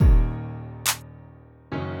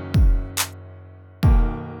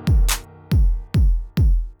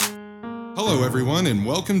Hello, everyone, and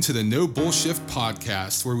welcome to the No Bullshit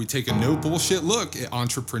podcast, where we take a no bullshit look at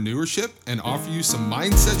entrepreneurship and offer you some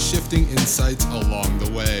mindset shifting insights along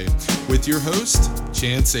the way. With your host,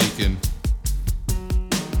 Chance Aiken.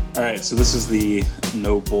 All right, so this is the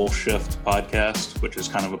No Bullshit podcast, which is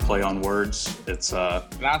kind of a play on words. It's I'm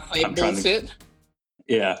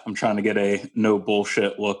trying to get a no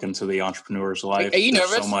bullshit look into the entrepreneur's life. Are you There's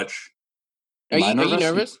nervous? So much. Are you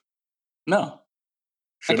nervous? No.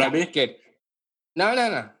 Should Okay, I be? Good. No.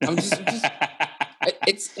 I'm just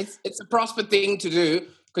it's a prosper thing to do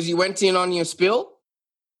because you went in on your spill.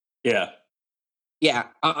 Yeah. Yeah,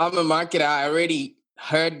 I'm a marketer. I already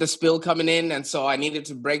heard the spill coming in, and so I needed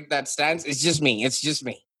to break that stance. It's just me.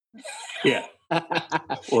 Yeah.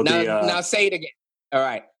 Well, now say it again. All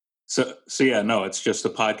right. So yeah, no, it's just a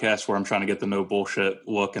podcast where I'm trying to get the no bullshit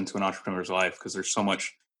look into an entrepreneur's life because there's so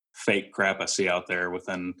much fake crap I see out there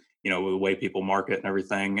within, the way people market and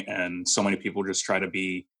everything. And so many people just try to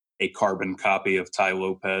be a carbon copy of Tai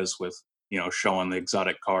Lopez with, showing the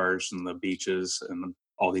exotic cars and the beaches and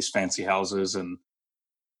all these fancy houses and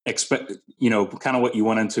expect, kind of what you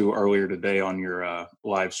went into earlier today on your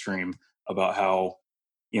live stream about how,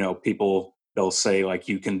 people, they'll say like,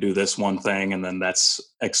 you can do this one thing. And then that's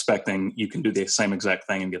expecting you can do the same exact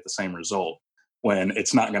thing and get the same result when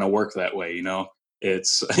it's not going to work that way.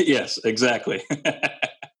 It's yes, exactly.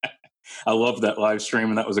 I love that live stream.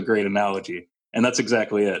 And that was a great analogy. And that's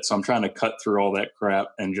exactly it. So I'm trying to cut through all that crap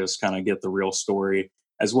and just kind of get the real story,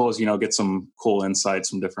 as well as, get some cool insights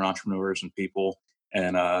from different entrepreneurs and people,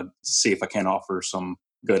 and see if I can offer some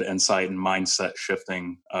good insight and mindset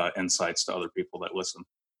shifting insights to other people that listen.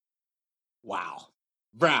 Wow,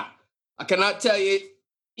 bruh. I cannot tell you,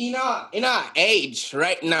 in our age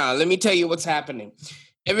right now, let me tell you what's happening.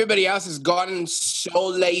 Everybody else has gotten so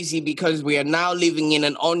lazy because we are now living in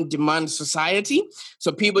an on-demand society.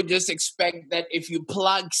 So people just expect that if you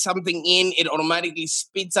plug something in, it automatically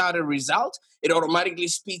spits out a result. It automatically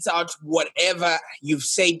spits out whatever you've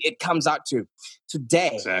said it comes out to.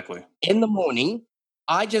 Today, exactly. In the morning,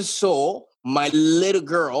 I just saw my little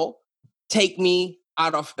girl take me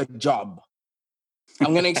out of a job.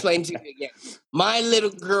 I'm going to explain to you again. My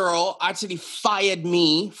little girl actually fired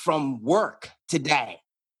me from work today.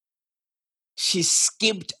 She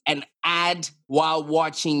skipped an ad while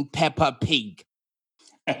watching Peppa Pig.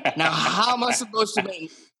 Now, how am I supposed to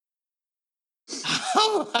make?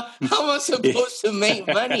 How am I supposed to make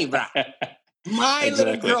money, bro? My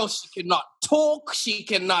little girl, she cannot talk. She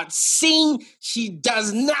cannot sing. She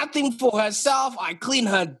does nothing for herself. I clean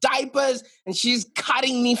her diapers, and she's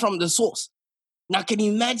cutting me from the source. Now, can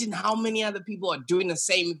you imagine how many other people are doing the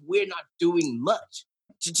same if we're not doing much?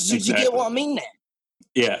 Did you get what I mean there?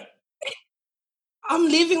 Yeah. I'm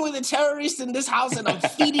living with a terrorist in this house and I'm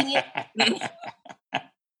feeding it.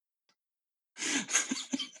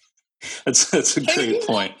 That's a great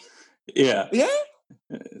point. Yeah. Yeah?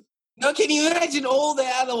 Now, can you imagine all the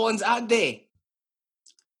other ones out there?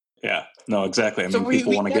 Yeah. No, exactly. I mean,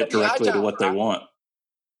 people want to get directly agile, to what they want.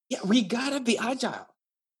 Yeah, we got to be agile.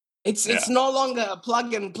 It's no longer a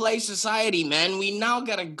plug and play society, man. We now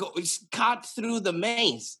got to go cut through the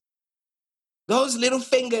maze. Those little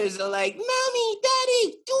fingers are like, Mommy,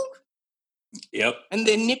 Daddy, doop. Yep. And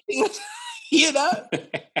they're nipping,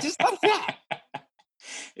 just like that.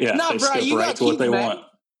 Yeah, nah, bro, you right got to kids, what they man. want.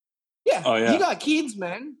 Yeah. Oh, yeah, you got kids,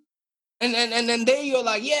 man. And then there you're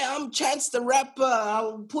like, yeah, I'm Chance the Rapper.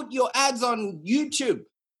 I'll put your ads on YouTube.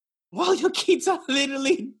 While your kids are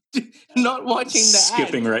literally not watching the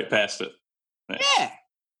skipping ads. Right past it. Yeah.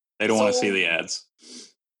 They don't want to see the ads.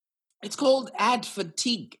 It's called ad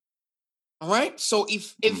fatigue. All right. So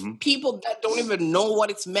if people that don't even know what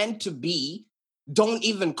it's meant to be, don't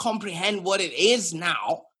even comprehend what it is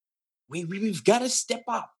now, we've got to step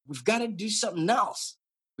up. We've got to do something else.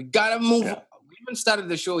 We got to move. Yeah. We haven't started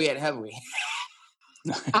the show yet, have we?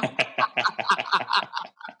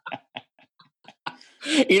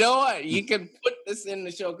 You know what? You can put this in the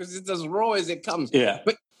show because it's as raw as it comes. Yeah.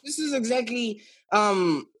 But this is exactly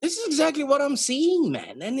what I'm seeing,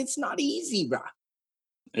 man. And it's not easy, bro.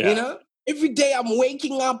 Yeah. Every day I'm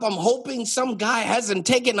waking up, I'm hoping some guy hasn't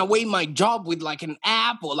taken away my job with like an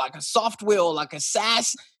app or like a software or like a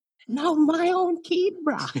SaaS. Now my own kid,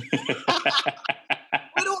 bro. Where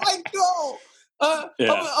do I go? I'm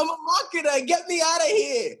a marketer. Get me out of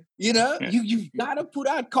here. You've got to put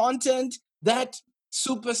out content that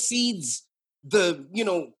supersedes the,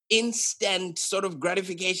 instant sort of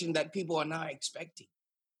gratification that people are now expecting.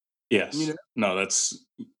 Yes. No,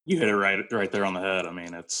 you hit it right there on the head. I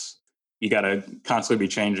mean, you got to constantly be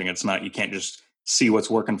changing. You can't just see what's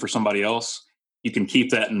working for somebody else. You can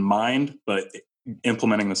keep that in mind, but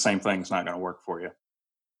implementing the same thing is not going to work for you.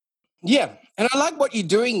 Yeah, and I like what you're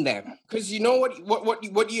doing there, because you know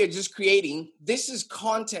what you're just creating. This is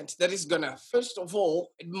content that is gonna, first of all,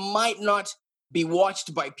 it might not be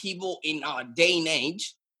watched by people in our day and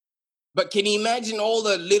age, but can you imagine all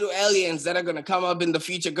the little aliens that are gonna come up in the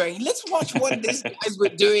future going, let's watch what these guys were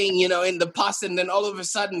doing, in the past, and then all of a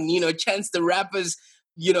sudden, Chance the Rapper's,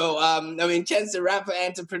 Chance the Rapper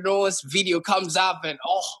Entrepreneur's video comes up, and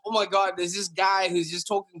oh my God, there's this guy who's just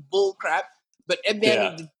talking bull crap. But at the end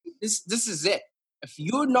of the day, this is it. If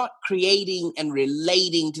you're not creating and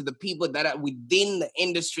relating to the people that are within the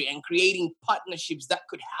industry and creating partnerships that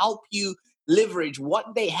could help you leverage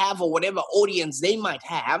what they have or whatever audience they might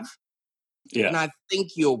have, and I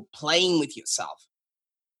think you're playing with yourself.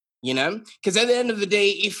 Because at the end of the day,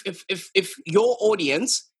 if your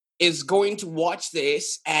audience is going to watch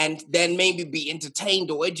this and then maybe be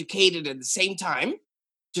entertained or educated at the same time, do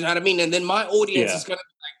you know what I mean? And then my audience is going to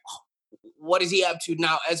be like, oh, what is he up to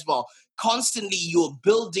now as well? Constantly, you're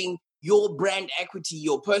building your brand equity,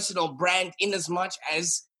 your personal brand, in as much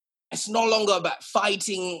as it's no longer about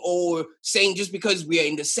fighting or saying just because we are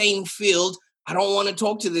in the same field, I don't want to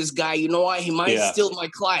talk to this guy. You know why? He might steal my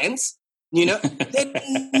clients. They're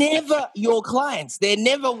never your clients. They're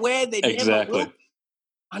never where they never will be.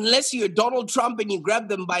 Unless you're Donald Trump and you grab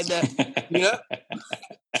them by the,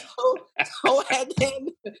 go ahead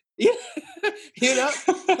and,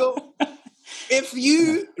 so if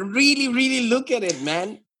you really, really look at it,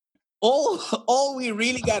 man, all we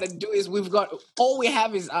really got to do is all we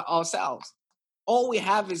have is ourselves. All we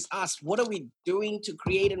have is us. What are we doing to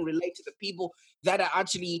create and relate to the people that are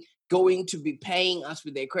actually going to be paying us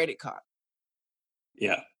with their credit card?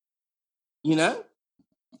 Yeah.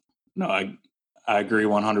 No, I agree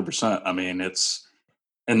 100%. I mean, it's,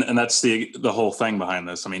 and that's the whole thing behind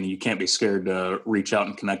this. I mean, you can't be scared to reach out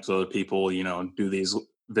and connect with other people, and do these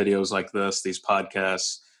videos like this, these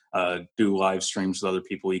podcasts, do live streams with other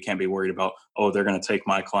people. You can't be worried about, they're going to take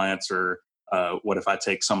my clients, or what if I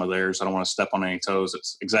take some of theirs? I don't want to step on any toes.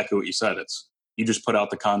 It's exactly what you said. It's, you just put out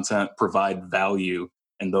the content, provide value,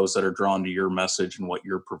 and those that are drawn to your message and what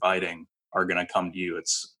you're providing are going to come to you.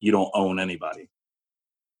 It's, you don't own anybody.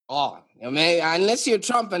 Oh, unless you're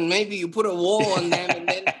Trump and maybe you put a wall on them and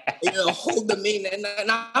then hold them in. And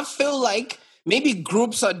I feel like maybe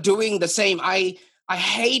groups are doing the same. I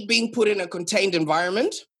hate being put in a contained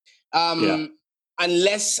environment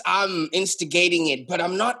unless I'm instigating it, but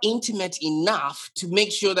I'm not intimate enough to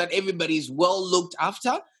make sure that everybody's well looked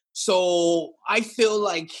after. So I feel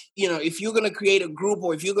like, if you're going to create a group,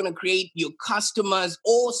 or if you're going to create your customers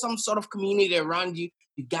or some sort of community around you,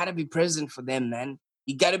 you got to be present for them, man.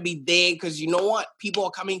 You got to be there, because you know what? People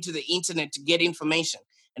are coming to the internet to get information.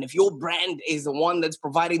 And if your brand is the one that's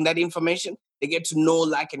providing that information, they get to know,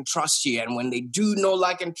 like, and trust you. And when they do know,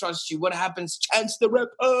 like, and trust you, what happens? Chance the Rapper.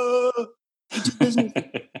 You do business.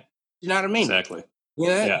 You know what I mean? Exactly.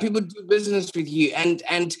 People do business with you.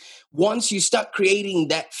 And once you start creating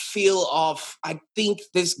that feel of, I think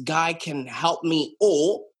this guy can help me,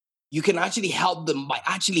 or you can actually help them by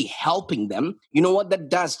actually helping them, you know what that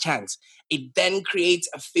does, Chance? It then creates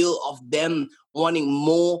a feel of them wanting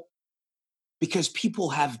more, because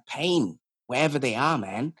people have pain wherever they are,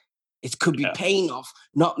 man. It could be pain of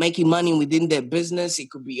not making money within their business. It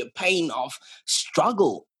could be a pain of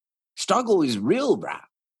struggle. Struggle is real, bruh.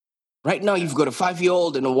 Right now, you've got a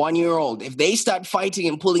 5-year-old and a 1-year-old. If they start fighting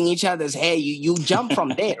and pulling each other's hair, you jump from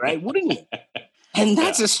there, right? Wouldn't you? And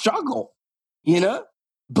that's a struggle,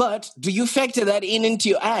 But do you factor that into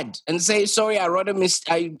your ad and say, sorry, I wrote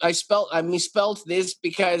I misspelled this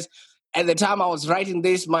because at the time I was writing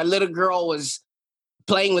this, my little girl was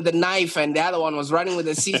playing with a knife and the other one was running with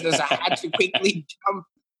the scissors. I had to quickly jump.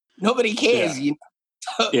 Nobody cares,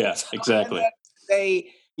 Exactly.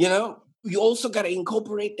 You also got to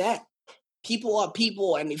incorporate that. People are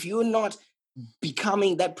people. And if you're not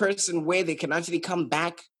becoming that person where they can actually come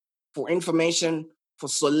back for information, for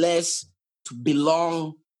solace, to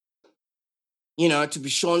belong, to be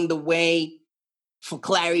shown the way, for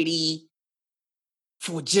clarity,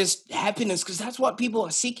 for just happiness, because that's what people are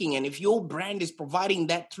seeking. And if your brand is providing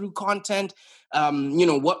that through content,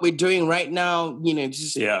 what we're doing right now,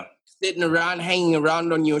 just sitting around, hanging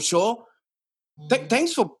around on your show.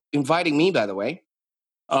 Thanks for inviting me, by the way.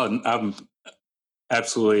 Oh, I'm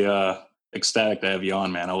absolutely ecstatic to have you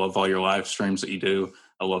on, man. I love all your live streams that you do.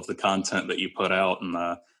 I love the content that you put out. And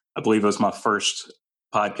I believe it was my first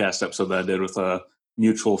podcast episode that I did with a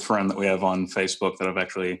mutual friend that we have on Facebook that I've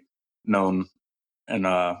actually known in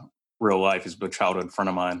real life. He's a childhood friend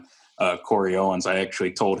of mine, Corey Owens. I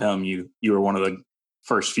actually told him you were one of the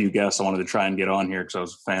first few guests I wanted to try and get on here because I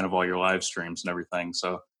was a fan of all your live streams and everything.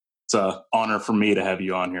 So it's an honor for me to have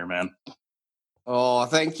you on here, man. Oh,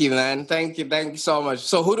 thank you, man. Thank you so much.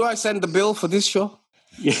 So who do I send the bill for this show?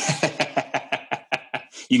 Yeah.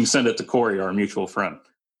 You can send it to Corey, our mutual friend.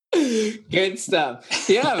 Good stuff.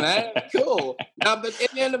 Yeah, man. Cool. But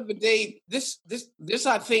at the end of the day, this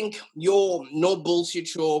I think your no bullshit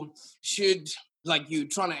show should, like, you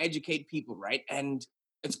trying to educate people, right? And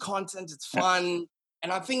it's content, it's fun.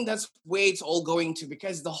 And I think that's where it's all going to,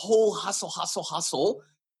 because the whole hustle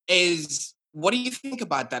is, what do you think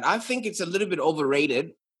about that? I think it's a little bit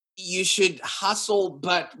overrated. You should hustle,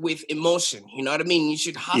 but with emotion. You know what I mean? You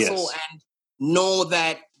should hustle and know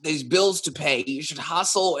that there's bills to pay. You should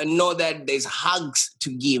hustle and know that there's hugs to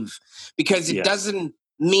give, because it doesn't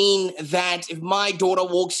mean that if my daughter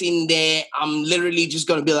walks in there, I'm literally just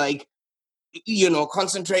going to be like,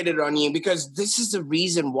 concentrated on you, because this is the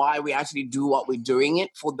reason why we actually do what we're doing it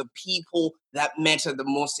for, the people that matter the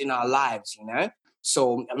most in our lives,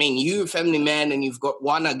 So, I mean, you're a family man and you've got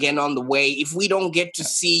one again on the way. If we don't get to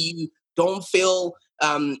see you, don't feel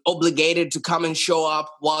obligated to come and show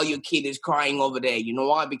up while your kid is crying over there. You know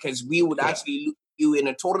why? Because we would actually look at you in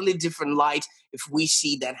a totally different light if we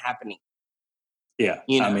see that happening. Yeah.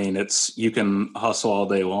 I mean, you can hustle all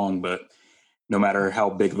day long, but no matter how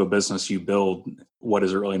big of a business you build, what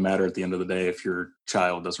does it really matter at the end of the day if your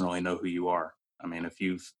child doesn't really know who you are? I mean, if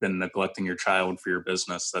you've been neglecting your child for your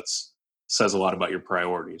business, says a lot about your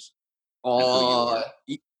priorities. Oh,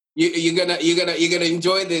 you're gonna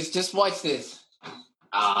enjoy this. Just watch this.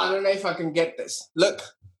 I don't know if I can get this. Look.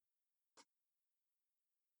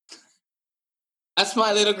 That's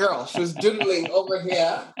my little girl. She was doodling over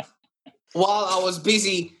here while I was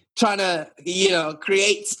busy trying to,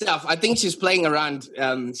 create stuff. I think she's playing around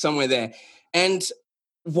somewhere there. And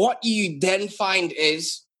what you then find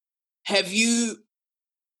is,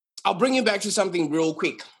 I'll bring you back to something real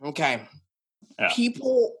quick. Okay. Yeah.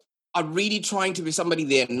 People are really trying to be somebody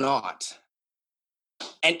they're not.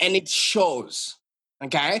 And it shows.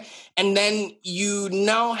 Okay. And then you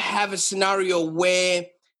now have a scenario where,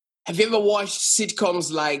 have you ever watched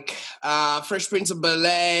sitcoms like Fresh Prince of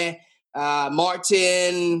Bel-Air,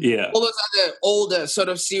 Martin, all those other older sort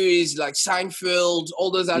of series like Seinfeld, all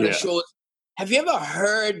those other shows? Have you ever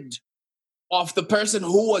heard of the person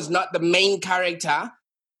who was not the main character,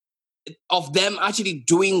 of them actually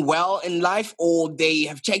doing well in life, or they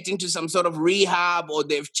have checked into some sort of rehab, or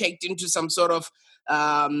they've checked into some sort of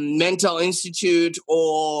mental institute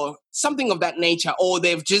or something of that nature, or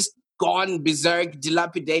they've just gone berserk,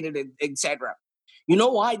 dilapidated, etc.? You know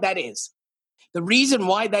why that is? The reason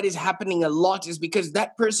why that is happening a lot is because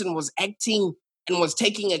that person was acting and was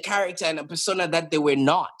taking a character and a persona that they were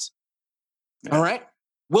not. Yeah. All right?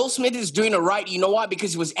 Will Smith is doing it right. You know why?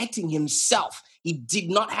 Because he was acting himself. He did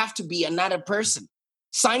not have to be another person.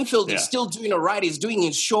 Seinfeld is still doing it right. He's doing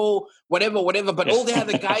his show, whatever. But all the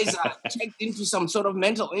other guys are checked into some sort of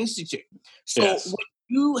mental institute. So when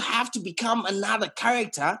you have to become another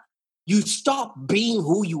character, you stop being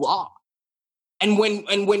who you are. And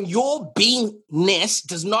when your beingness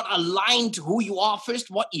does not align to who you are, first,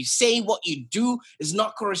 what you say, what you do is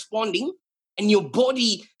not corresponding, and your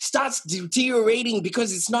body starts deteriorating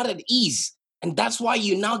because it's not at ease. And that's why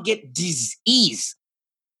you now get disease.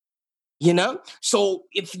 So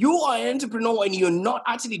if you are an entrepreneur and you're not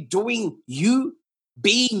actually doing you,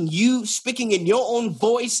 being you, speaking in your own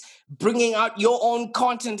voice, bringing out your own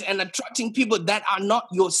content and attracting people that are not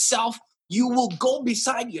yourself, you will go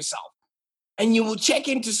beside yourself and you will check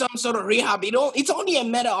into some sort of rehab. It's only a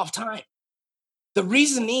matter of time. The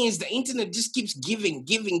reason is the internet just keeps giving.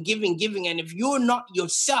 And if you're not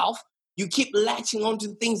yourself, you keep latching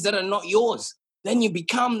onto things that are not yours. Then you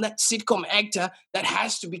become that sitcom actor that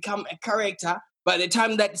has to become a character. By the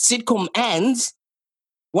time that sitcom ends,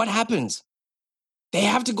 what happens? They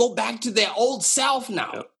have to go back to their old self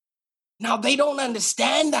now. Yep. Now, they don't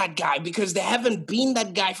understand that guy because they haven't been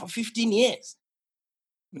that guy for 15 years.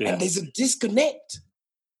 Yeah. And there's a disconnect.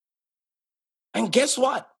 And guess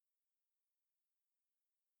what?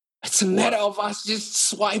 It's a matter of us just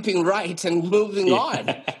swiping right and moving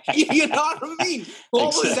on. You know what I mean?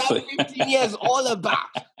 What was that 15 years all about?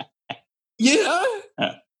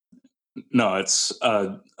 No, it's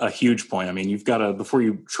a huge point. I mean, you've got to, before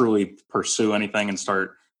you truly pursue anything and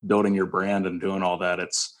start building your brand and doing all that,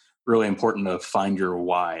 it's really important to find your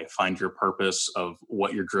why, find your purpose of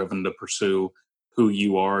what you're driven to pursue, who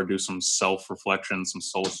you are, do some self-reflection, some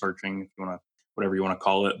soul searching, if you want to, whatever you want to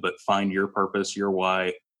call it, but find your purpose, your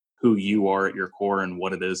why, who you are at your core and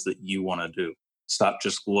what it is that you want to do. Stop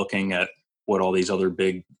just looking at what all these other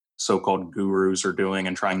big so-called gurus are doing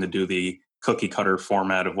and trying to do the cookie cutter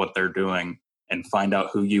format of what they're doing, and find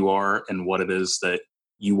out who you are and what it is that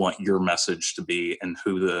you want your message to be and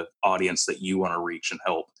who the audience that you want to reach and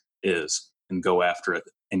help is, and go after it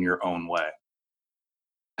in your own way.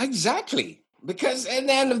 Exactly. Because at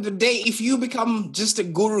the end of the day, if you become just a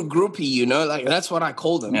guru groupie, like that's what I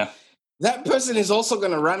call them, that person is also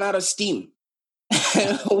going to run out of steam.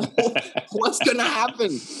 What's going to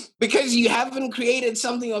happen? Because you haven't created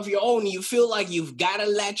something of your own. You feel like you've got to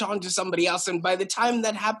latch on to somebody else. And by the time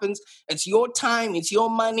that happens, it's your time, it's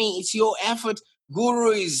your money, it's your effort. Guru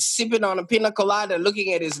is sipping on a pina colada,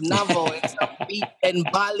 looking at his novel in some beach in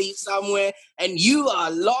Bali somewhere, and you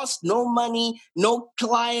are lost. No money, no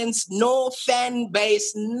clients, no fan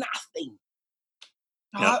base, nothing.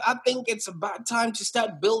 Yep. I think it's about time to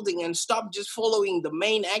start building and stop just following the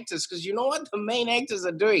main actors, because you know what the main actors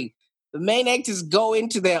are doing? The main actors go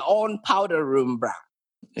into their own powder room, bruh.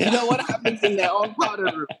 Yeah. You know what happens in their own powder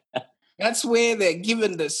room? That's where they're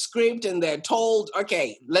given the script and they're told,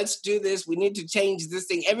 okay, let's do this. We need to change this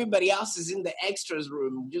thing. Everybody else is in the extras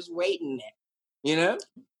room just waiting there,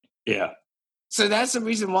 Yeah. So that's the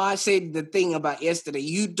reason why I said the thing about yesterday.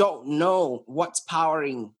 You don't know what's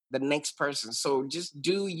powering the next person. So just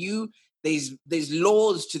do you. There's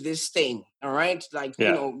laws to this thing, all right? Like,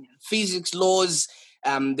 physics laws.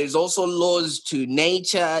 There's also laws to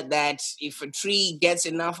nature that if a tree gets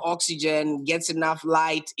enough oxygen, gets enough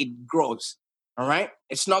light, it grows. All right?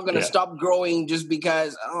 It's not going to stop growing just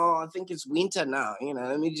because, I think it's winter now.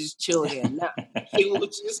 Let me just chill here. No, it will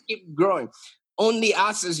just keep growing. Only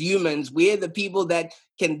us as humans, we're the people that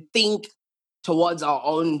can think towards our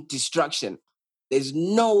own destruction. There's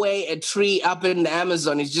no way a tree up in the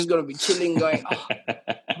Amazon is just going to be chilling going,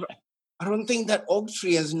 I don't think that oak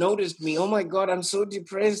tree has noticed me. Oh my God, I'm so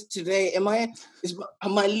depressed today. Are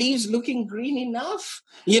my leaves looking green enough?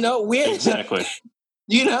 We're exactly.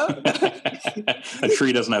 A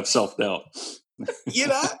tree doesn't have self-doubt.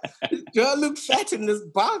 Do I look fat in this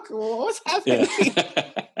bark? What's happening?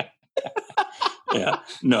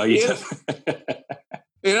 No, you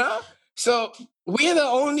So we're the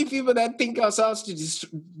only people that think ourselves to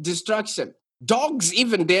destruction. Dogs,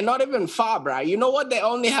 even, they're not even far, bro. You know what they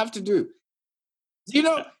only have to do?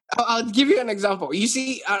 I'll give you an example. You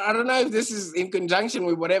see, I don't know if this is in conjunction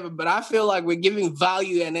with whatever, but I feel like we're giving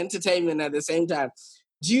value and entertainment at the same time.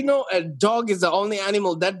 Do you know a dog is the only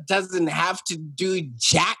animal that doesn't have to do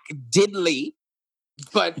jack diddly,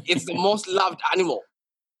 but it's the most loved animal?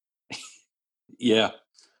 Yeah.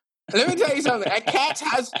 Let me tell you something. A cat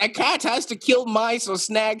has to kill mice or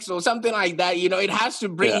snakes or something like that. It has to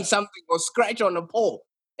bring something or scratch on a pole.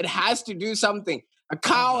 It has to do something. A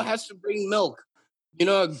cow has to bring milk.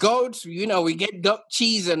 Goats, we get goat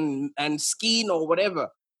cheese and skin or whatever.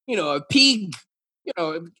 A pig,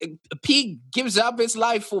 a pig gives up its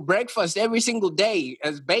life for breakfast every single day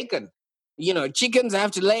as bacon. Chickens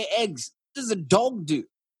have to lay eggs. What does a dog do?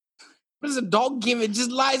 What does a dog give? It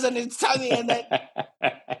just lies on its tummy and then...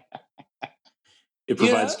 It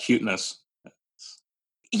provides cuteness.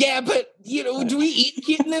 Yeah, but, do we eat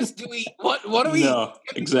cuteness? Do we... What do we... No,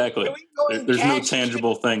 exactly. There's no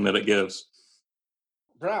tangible thing that it gives.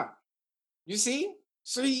 Bruh. You see?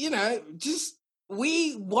 So, just...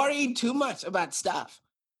 We worry too much about stuff.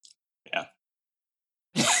 Yeah.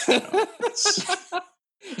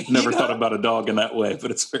 Never thought about a dog in that way,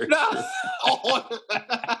 but it's very true.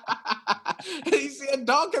 You see, a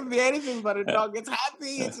dog can be anything but a dog. It's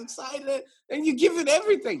happy, it's excited, and you give it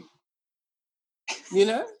everything.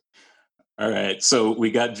 All right. So we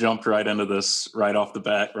got jumped right into this right off the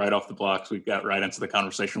bat, right off the blocks. We got right into the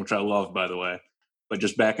conversation, which I love, by the way. But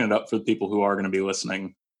just backing it up for the people who are going to be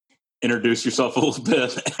listening, introduce yourself a little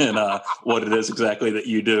bit and what it is exactly that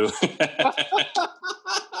you do.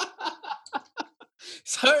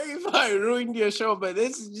 Sorry if I ruined your show, but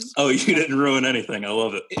this is just... Oh, you didn't ruin anything. I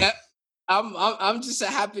love it. Yeah, I'm just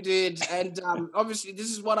happy to it. And obviously,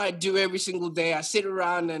 this is what I do every single day. I sit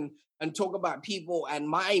around and talk about people. And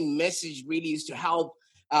my message really is to help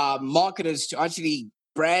marketers to actually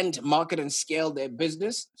brand, market, and scale their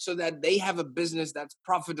business so that they have a business that's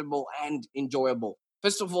profitable and enjoyable.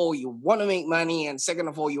 First of all, you want to make money. And second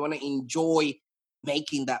of all, you want to enjoy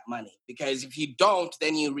making that money. Because if you don't,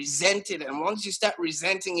 then you resent it. And once you start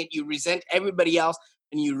resenting it, you resent everybody else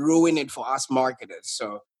and you ruin it for us marketers.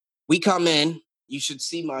 So we come in, you should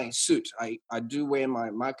see my suit. I do wear my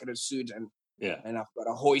marketer suit and I've got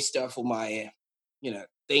a hoister for my,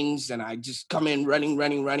 things. And I just come in running.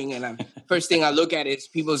 And first thing I look at is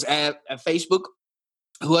people's Facebook.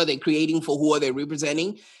 Who are they creating for? Who are they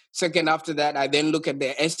representing? Second, after that, I then look at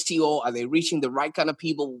their SEO. Are they reaching the right kind of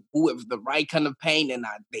people who have the right kind of pain? And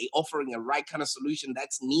are they offering a right kind of solution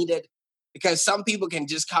that's needed? because some people can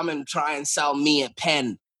just come and try and sell me a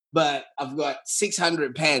pen, but I've got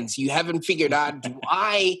 600 pens. You haven't figured out, do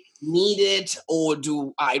I need it, or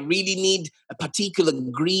do I really need a particular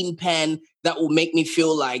green pen that will make me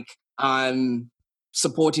feel like I'm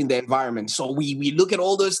supporting the environment? So we look at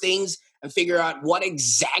all those things and figure out what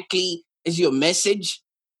exactly is your message,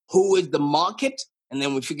 who is the market, and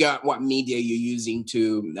then we figure out what media you're using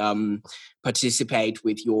to participate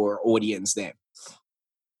with your audience there.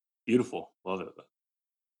 Beautiful. Love it.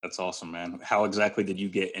 That's awesome, man. How exactly did you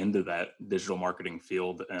get into that digital marketing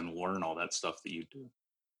field and learn all that stuff that you do?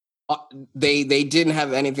 They didn't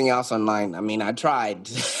have anything else online. I mean, I tried.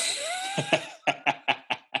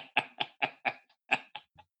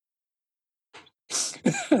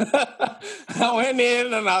 I went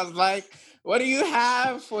in and I was like, what do you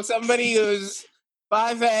have for somebody who's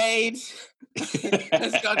 5'8",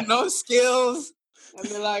 has got no skills? And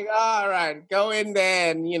they're like, all right, go in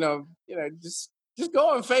there and, just go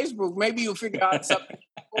on Facebook. Maybe you'll figure out something.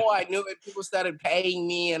 Before I knew it, people started paying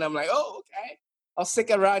me, and I'm like, oh, okay, I'll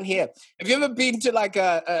stick around here. Have you ever been to like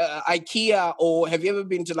a IKEA, or have you ever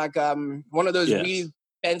been to like one of those really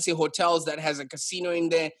fancy hotels that has a casino in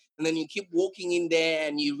there, and then you keep walking in there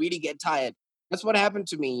and you really get tired? That's what happened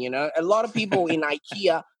to me. A lot of people in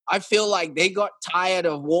IKEA, I feel like they got tired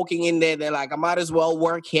of walking in there. They're like, I might as well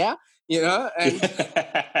work here, and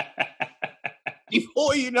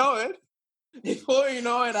before you know it,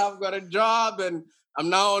 I've got a job and I'm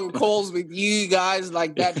now on calls with you guys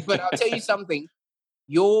like that. But I'll tell you something,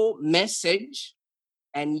 your message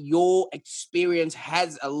and your experience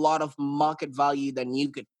has a lot of market value than you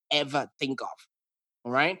could ever think of.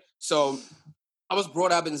 All right. So I was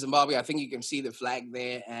brought up in Zimbabwe. I think you can see the flag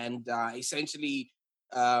there. And essentially,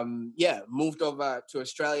 moved over to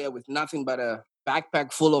Australia with nothing but a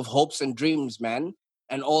backpack full of hopes and dreams, man.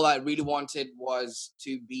 And all I really wanted was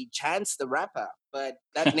to be Chance the Rapper. But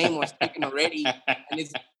that name was taken already, and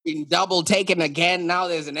it's been double taken again. Now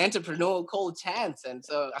there's an entrepreneur called Chance. And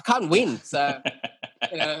so I can't win. So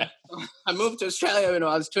I moved to Australia when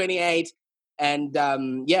I was 28. And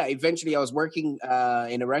eventually I was working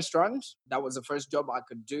in a restaurant. That was the first job I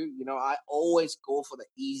could do. I always go for the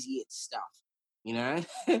easiest stuff,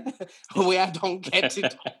 where I don't get to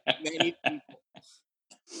talk to many people.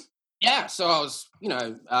 Yeah, so I was,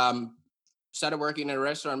 started working in a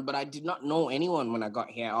restaurant, but I did not know anyone when I got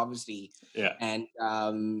here, obviously. Yeah. And,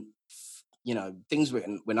 things were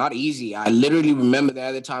not easy. I literally remember the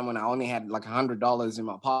other time when I only had like $100 in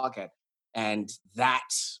my pocket. And that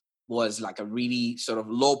was like a really sort of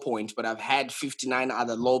low point, but I've had 59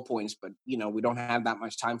 other low points, but, we don't have that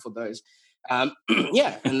much time for those. And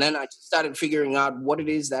then I just started figuring out what it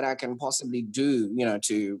is that I can possibly do,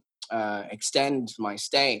 to extend my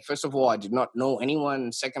stay. First of all, I did not know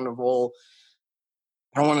anyone. Second of all,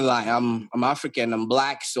 I don't want to lie, I'm African, I'm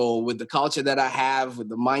Black. So with the culture that I have, with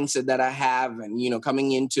the mindset that I have, and,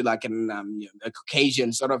 coming into like a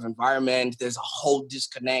Caucasian sort of environment, there's a whole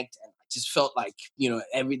disconnect. And I just felt like,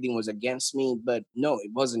 everything was against me. But no,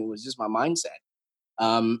 it wasn't. It was just my mindset.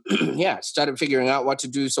 Started figuring out what to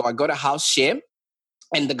do. So I got a house share.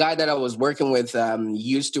 And the guy that I was working with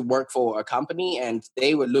used to work for a company, and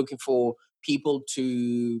they were looking for people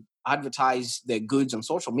to advertise their goods on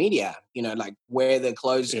social media, like where their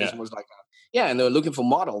clothes was like, and they were looking for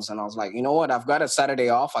models. And I was like, you know what? I've got a Saturday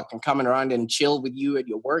off. I can come around and chill with you at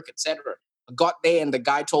your work, etc. I got there and the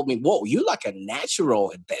guy told me, whoa, you like a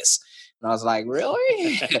natural at this. And I was like,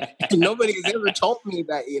 really? Nobody has ever told me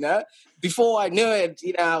that, Before I knew it,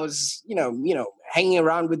 I was, hanging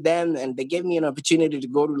around with them, and they gave me an opportunity to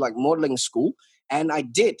go to like modeling school. And I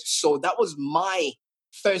did. So that was my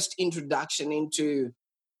first introduction into,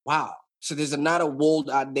 wow, so there's another world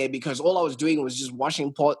out there, because all I was doing was just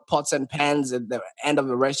washing pots and pans at the end of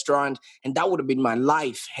a restaurant. And that would have been my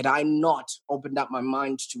life had I not opened up my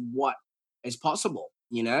mind to what is possible,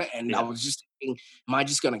 And I was just thinking, am I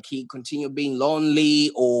just going to continue being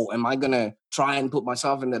lonely, or am I going to try and put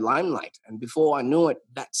myself in the limelight? And before I knew it,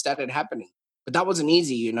 that started happening. But that wasn't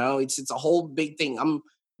easy, It's a whole big thing.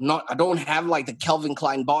 I don't have like the Calvin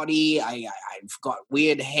Klein body. I've got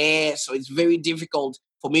weird hair. So it's very difficult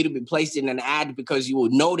for me to be placed in an ad, because you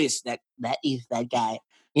will notice that is that guy.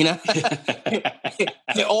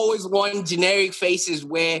 They always want generic faces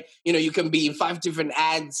where, you can be in 5 different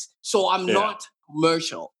ads. So I'm not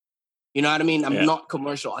commercial. You know what I mean? I'm not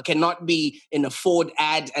commercial. I cannot be in a Ford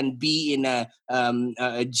ad and be in a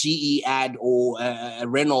GE ad or a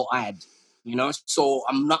Renault ad, So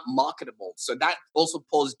I'm not marketable. So that also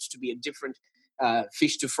posed to be a different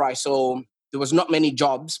fish to fry. So there was not many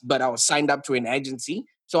jobs, but I was signed up to an agency.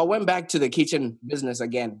 So I went back to the kitchen business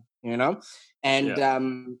again,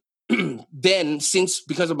 And then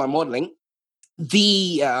because of my modeling,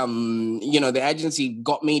 the the agency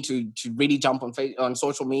got me to really jump on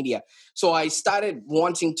social media. So I started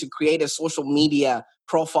wanting to create a social media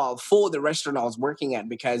profile for the restaurant I was working at,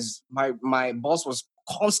 because my boss was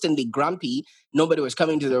constantly grumpy. Nobody was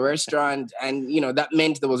coming to the restaurant, and that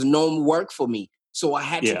meant there was no work for me. So I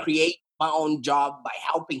had to create my own job by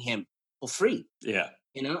helping him for free. Yeah.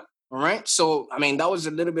 All right. So I mean, that was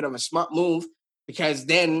a little bit of a smart move, because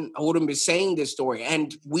then I wouldn't be saying this story.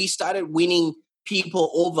 And we started winning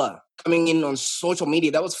people over coming in on social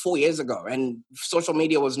media. That was 4 years ago. And social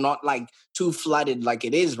media was not like too flooded like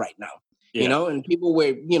it is right now. And people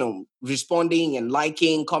were, responding and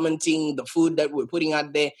liking, commenting the food that we're putting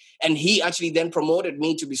out there. And he actually then promoted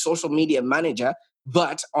me to be social media manager,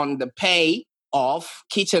 but on the pay of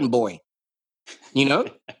kitchen boy.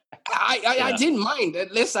 I didn't mind.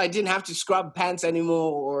 At least I didn't have to scrub pants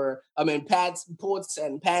anymore, pots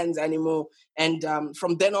and pans anymore. And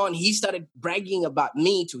from then on, he started bragging about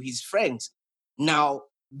me to his friends. Now,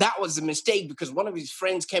 that was a mistake, because one of his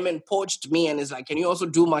friends came and poached me and is like, "Can you also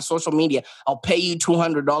do my social media? I'll pay you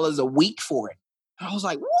 $200 a week for it." And I was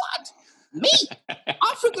like, "What? Me?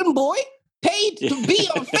 African boy paid to be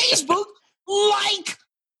on Facebook? Like..."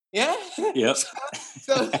 Yeah. Yep.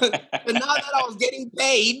 So now that I was getting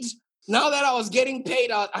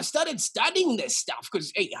paid, I started studying this stuff,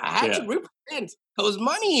 because I had to represent. There was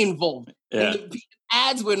money involved. Yeah. And the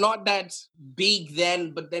ads were not that big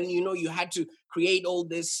then, but then you had to create all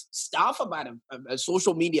this stuff about a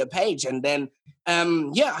social media page, and then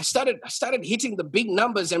I started hitting the big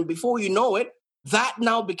numbers, and before you know it, that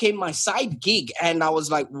now became my side gig, and I was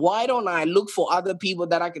like, why don't I look for other people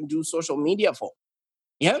that I can do social media for?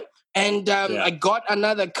 Yeah. And I got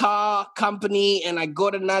another car company, and I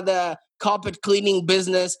got another carpet cleaning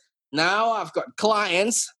business. Now I've got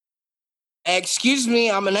clients. Excuse me,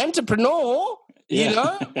 I'm an entrepreneur. Can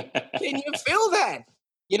you feel that?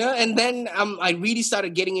 And then I really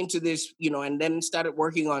started getting into this, and then started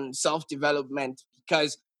working on self-development,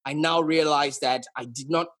 because I now realized that I did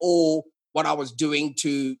not owe what I was doing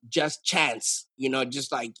to just chance,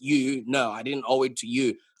 just like you. No, I didn't owe it to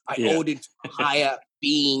you. I owed it to a higher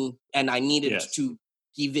being, and I needed to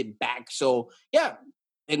give it back. So,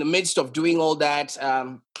 in the midst of doing all that,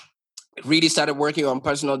 really started working on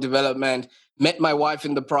personal development, met my wife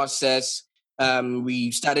in the process.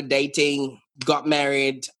 We started dating, got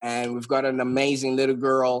married, and we've got an amazing little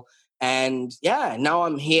girl. And now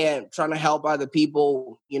I'm here trying to help other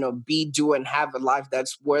people, do and have a life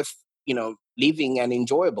that's worth, living and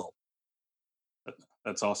enjoyable.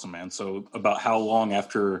 That's awesome, man. So about how long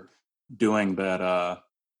after doing that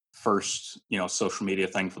first, social media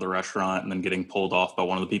thing for the restaurant, and then getting pulled off by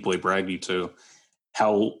one of the people he bragged you to,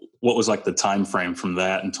 what was like the time frame from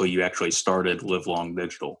that until you actually started Live Long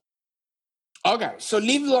Digital? Okay, so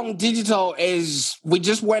Live Long Digital we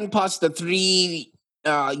just went past the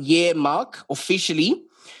 3-year mark officially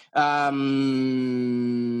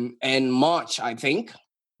in March, I think.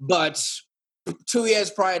 But 2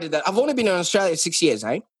 years prior to that, I've only been in Australia 6 years,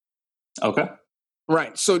 right? Okay.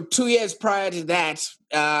 Right. So 2 years prior to that,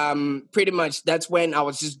 pretty much that's when I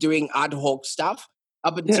was just doing ad hoc stuff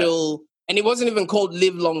up until, and it wasn't even called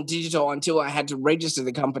Live Long Digital until I had to register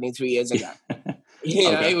the company 3 years ago.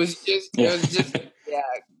 It was just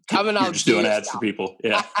coming out. You're just doing ads for people.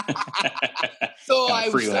 Yeah. So I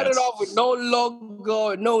started off with no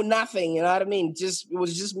logo, no nothing. You know what I mean? It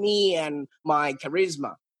was just me and my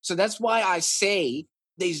charisma. So that's why I say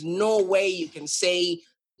there's no way you can say,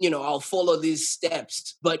 I'll follow these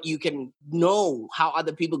steps, but you can know how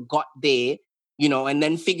other people got there, and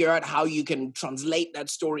then figure out how you can translate that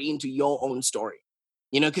story into your own story,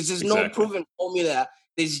 because there's no proven formula.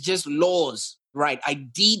 There's just laws, right? I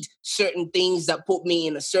did certain things that put me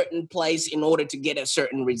in a certain place in order to get a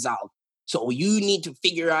certain result. So you need to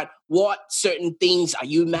figure out what certain things are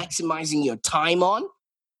you maximizing your time on,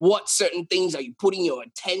 what certain things are you putting your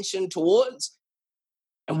attention towards,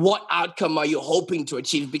 and what outcome are you hoping to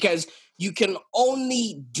achieve? Because you can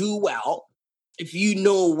only do well if you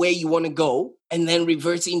know where you want to go and then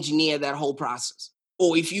reverse engineer that whole process.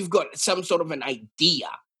 Or if you've got some sort of an idea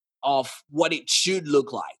of what it should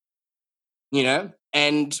look like,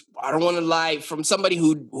 And I don't want to lie, from somebody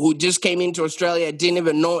who just came into Australia, didn't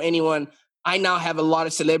even know anyone, I now have a lot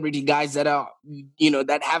of celebrity guys that are,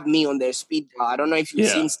 that have me on their speed dial. I don't know if you've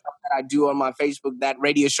seen stuff that I do on my Facebook, that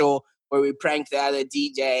radio show where we prank the other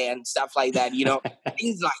DJ and stuff like that,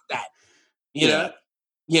 things like that,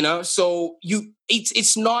 so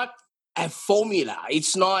it's not a formula.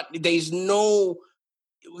 It's not, there's no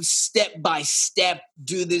step by step,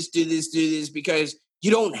 do this, because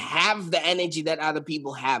you don't have the energy that other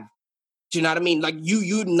people have. Do you know what I mean? Like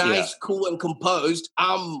you nice, cool, and composed.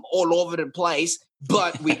 I'm all over the place,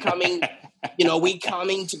 but we're coming, we're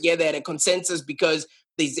coming together at a consensus because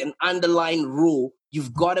there's an underlying rule.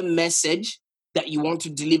 You've got a message that you want to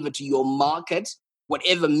deliver to your market,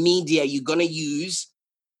 whatever media you're going to use,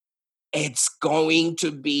 it's going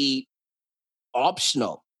to be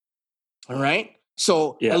optional. All right.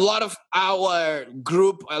 So a lot of our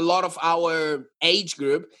group, a lot of our age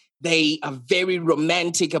group, they are very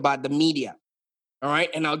romantic about the media. All right.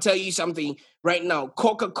 And I'll tell you something right now.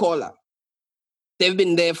 Coca-Cola, they've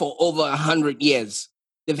been there for over 100 years.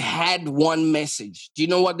 They've had one message. Do you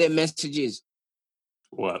know what their message is?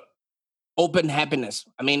 What? Open happiness.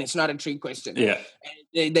 I mean, it's not a trick question. Yeah.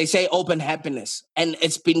 They say open happiness. And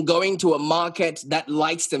it's been going to a market that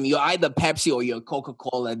likes them. You're either Pepsi or you're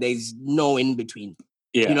Coca-Cola. There's no in between.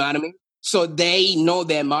 Yeah. You know what I mean? So they know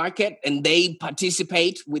their market and they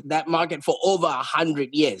participate with that market for over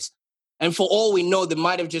 100 years. And for all we know, they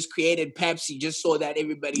might have just created Pepsi just so that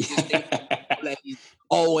everybody just thinks Coca-Cola is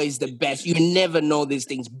always the best. You never know these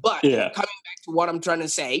things. But coming back to what I'm trying to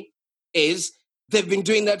say is they've been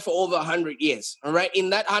doing that for over 100 years. All right.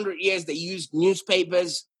 In that 100 years, they used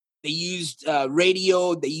newspapers, they used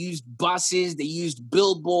radio, they used buses, they used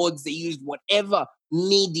billboards, they used whatever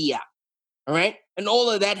media. All right. And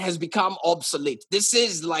all of that has become obsolete. This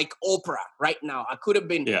is like Oprah right now. I could have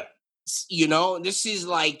been, this is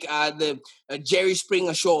like the Jerry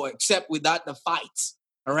Springer show, except without the fights.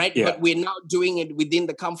 All right. Yeah. But we're now doing it within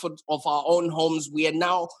the comfort of our own homes. We are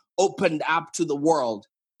now opened up to the world.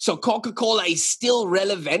 So Coca-Cola is still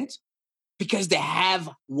relevant because they have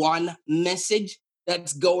one message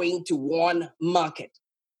that's going to one market.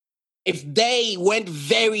 If they went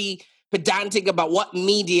very pedantic about what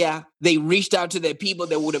media they reached out to their people,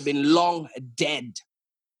 they would have been long dead.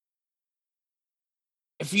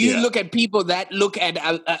 If you look at people that look at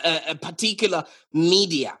a particular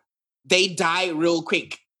media, they die real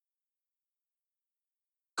quick.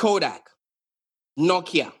 Kodak,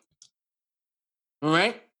 Nokia, all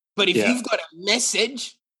right? But if you've got a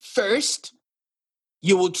message first,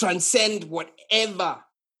 you will transcend whatever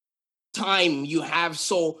time you have.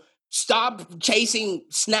 So stop chasing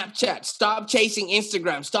Snapchat, stop chasing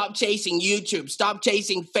Instagram, stop chasing YouTube, stop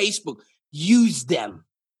chasing Facebook. Use them.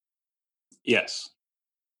 Yes.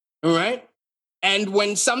 All right? And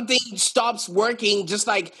when something stops working, just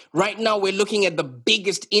like right now we're looking at the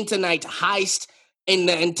biggest internet heist in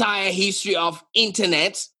the entire history of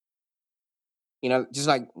internet, just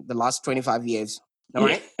like the last 25 years. All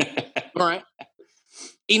right? All right.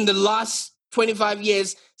 In the last 25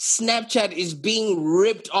 years, Snapchat is being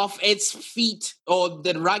ripped off its feet, or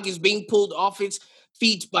the rug is being pulled off its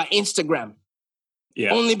feet by Instagram.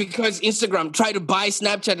 Yeah. Only because Instagram tried to buy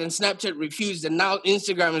Snapchat and Snapchat refused. And now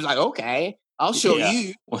Instagram is like, okay, I'll show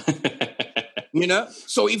you.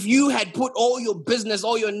 So if you had put all your business,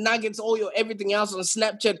 all your nuggets, all your everything else on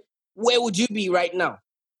Snapchat, where would you be right now?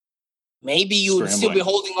 Maybe you would still be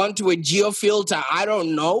holding on to a geofilter. I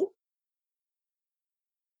don't know.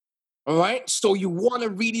 All right. So you want to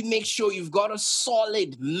really make sure you've got a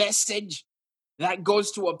solid message that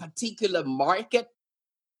goes to a particular market.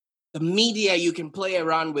 The media, you can play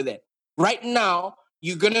around with it. Right now,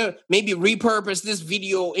 you're going to maybe repurpose this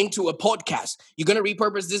video into a podcast. You're going to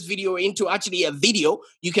repurpose this video into actually a video.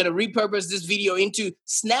 You can repurpose this video into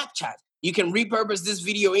Snapchat. You can repurpose this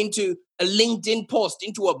video into a LinkedIn post,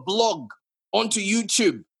 into a blog, onto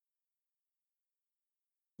YouTube.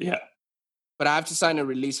 Yeah. But I have to sign a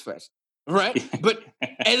release first. Right? But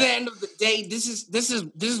at the end of the day, this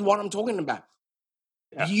is what I'm talking about.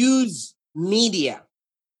 Yeah. Use media.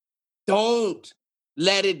 Don't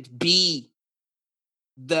let it be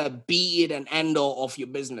the be it and end all of your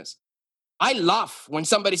business. I laugh when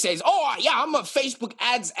somebody says, oh, yeah, I'm a Facebook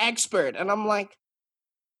ads expert. And I'm like,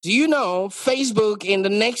 do you know Facebook in the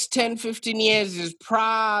next 10, 15 years is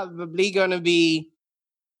probably going to be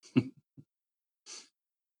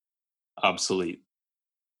obsolete?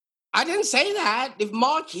 I didn't say that. If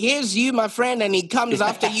Mark hears you, my friend, and he comes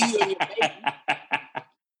after you and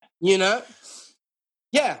your baby,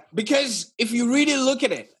 Yeah, because if you really look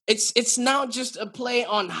at it, it's now just a play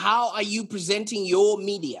on how are you presenting your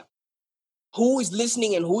media? Who is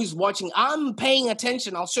listening and who is watching? I'm paying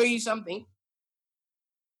attention. I'll show you something.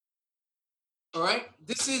 All right?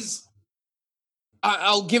 This is,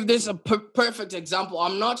 I'll give this a perfect example.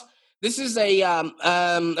 This is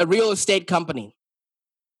a real estate company.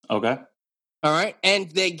 Okay. All right?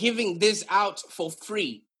 And they're giving this out for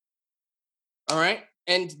free. All right?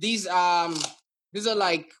 And these are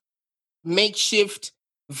like makeshift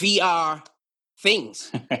VR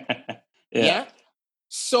things. Yeah.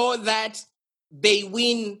 So that they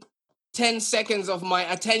win 10 seconds of my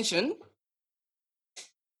attention.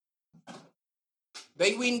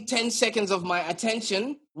 They win 10 seconds of my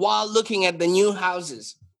attention while looking at the new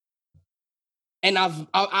houses. And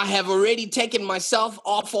I have already taken myself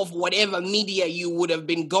off of whatever media you would have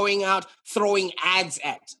been going out throwing ads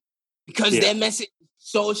at, because their message is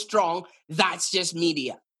so strong. That's just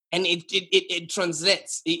media, and it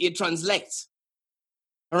translates. It translates.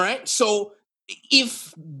 All right. So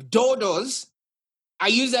if Dodos, I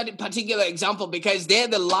use that particular example because they're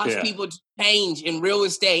the last people to change in real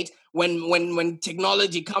estate when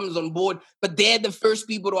technology comes on board, but they're the first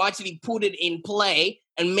people to actually put it in play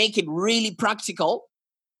and make it really practical.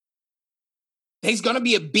 There's going to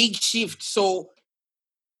be a big shift. So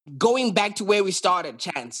going back to where we started,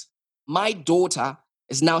 Chance, my daughter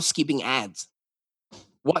is now skipping ads.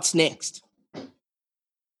 What's next?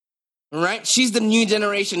 All right. She's the new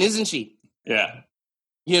generation, isn't she? Yeah.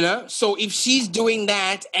 You know, so if she's doing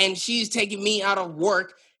that and she's taking me out of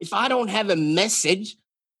work, if I don't have a message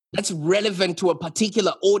that's relevant to a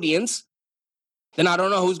particular audience, then I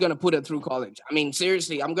don't know who's going to put her through college. I mean,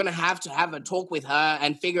 seriously, I'm going to have a talk with her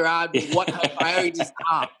and figure out what her priorities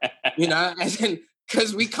are, you know,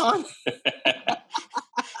 because we can't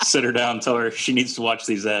sit her down, tell her she needs to watch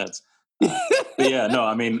these ads. But yeah, no,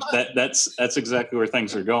 I mean, that's exactly where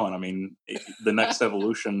things are going. I mean, the next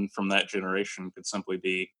evolution from that generation could simply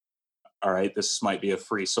be, all right, this might be a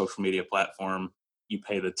free social media platform. You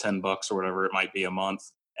pay the $10 or whatever it might be a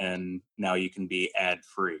month, and now you can be ad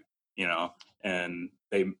free, you know, and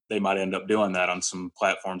they might end up doing that on some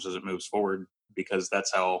platforms as it moves forward, because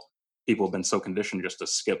that's how people have been so conditioned just to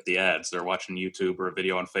skip the ads. They're watching YouTube or a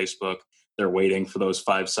video on Facebook. They're waiting for those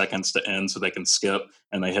 5 seconds to end so they can skip,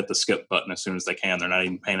 and they hit the skip button as soon as they can. They're not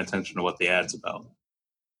even paying attention to what the ad's about.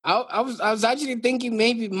 I was actually thinking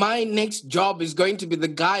maybe my next job is going to be the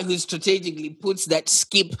guy who strategically puts that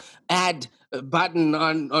skip ad button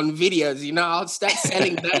on videos. You know, I'll start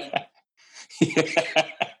selling that.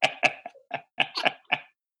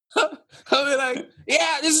 I'll be like,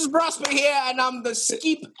 yeah, this is Prosper here, and I'm the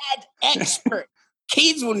skip ad expert.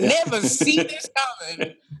 Kids will never see this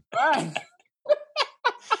coming. Right.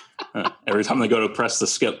 Every time they go to press the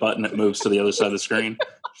skip button, it moves to the other side of the screen.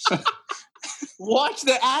 Watch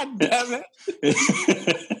the ad, damn it.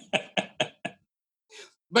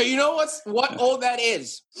 But you know what all that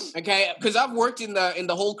is, okay? Because I've worked in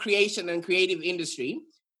the whole creation and creative industry.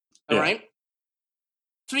 All right.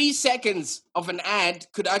 3 seconds of an ad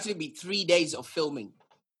could actually be 3 days of filming.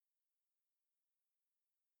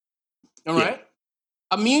 All right.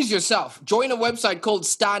 Amuse yourself. Join a website called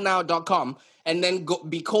starnow.com and then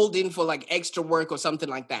be called in for like extra work or something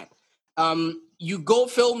like that. You go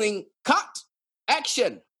filming, cut,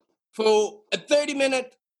 action. For a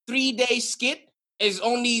 30-minute, 3-day skit is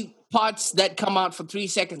only parts that come out for 3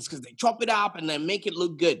 seconds because they chop it up and then make it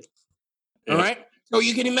look good. All right? So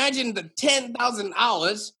you can imagine the 10,000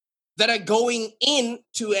 hours that are going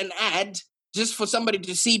into an ad just for somebody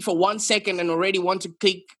to see it for 1 second and already want to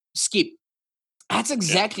click skip. That's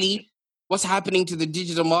exactly what's happening to the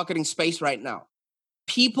digital marketing space right now.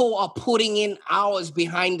 People are putting in hours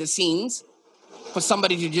behind the scenes for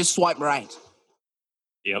somebody to just swipe right.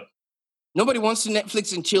 Yep. Nobody wants to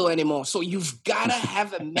Netflix and chill anymore. So you've got to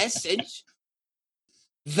have a message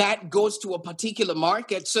that goes to a particular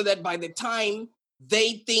market so that by the time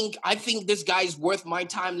they think, I think this guy's worth my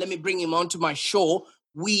time, let me bring him onto my show,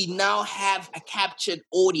 we now have a captured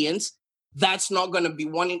audience that's not going to be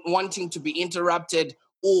wanting to be interrupted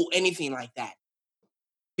or anything like that.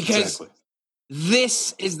 Because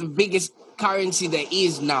this is the biggest currency there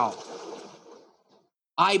is now.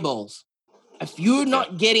 Eyeballs. If you're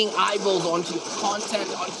not getting eyeballs onto your content,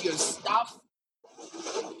 onto your stuff,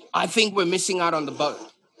 I think we're missing out on the boat.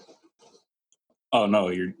 Oh, no,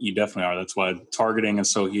 you definitely are. That's why targeting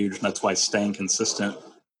is so huge. And that's why staying consistent,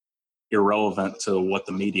 irrelevant to what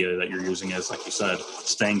the media that you're using is, like you said,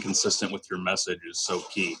 staying consistent with your message is so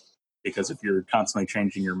key. Because if you're constantly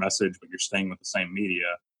changing your message, but you're staying with the same media,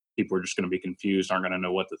 people are just going to be confused, aren't going to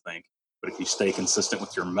know what to think. But if you stay consistent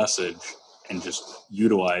with your message and just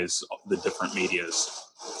utilize the different medias,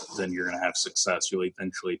 then you're going to have success. You'll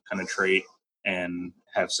eventually penetrate and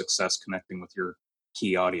have success connecting with your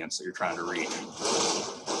key audience that you're trying to reach.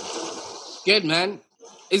 Good, man.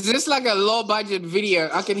 Is this like a low budget video?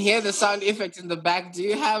 I can hear the sound effects in the back. Do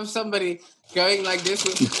you have somebody going like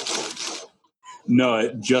this? No,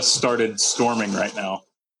 it just started storming right now.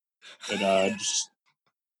 It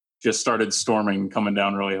just started storming, coming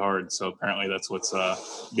down really hard. So apparently that's what's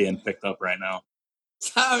being picked up right now.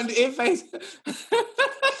 Sound effects.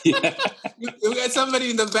 Yeah. You got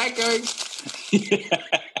somebody in the back going. Yeah.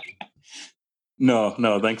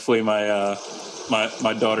 No. Thankfully, my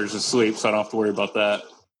daughter's asleep, so I don't have to worry about that.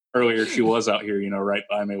 Earlier, she was out here, right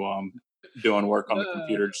by me while I'm doing work on the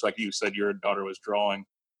computer, just like you said. Your daughter was drawing.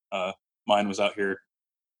 Uh, Mine was out here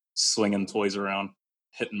slinging toys around,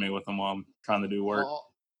 hitting me with them while I'm trying to do work. Oh,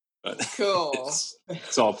 But cool.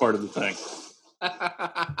 it's all part of the thing.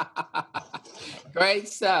 Great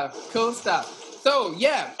stuff. Cool stuff. So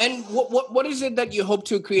yeah, and what is it that you hope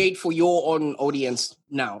to create for your own audience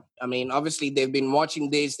now? I mean, obviously they've been watching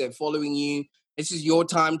this, they're following you. This is your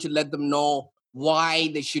time to let them know why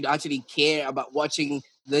they should actually care about watching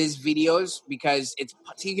these videos, because it's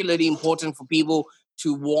particularly important for people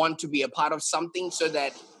to want to be a part of something, so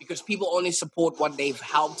that because people only support what they've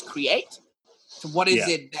helped create. So what is Yeah.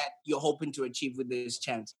 it that you're hoping to achieve with this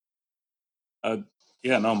chance? Uh,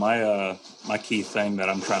 yeah, no, my key thing that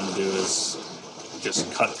I'm trying to do is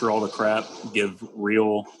just cut through all the crap, give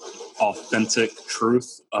real, authentic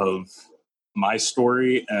truth of my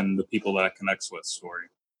story and the people that I connects with story.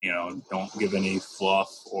 Don't give any fluff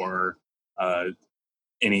or uh,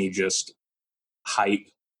 any just hype,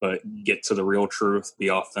 but get to the real truth, be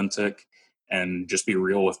authentic, and just be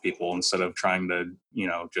real with people instead of trying to,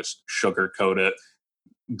 just sugarcoat it,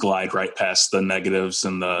 glide right past the negatives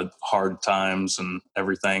and the hard times and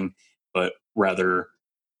everything, but rather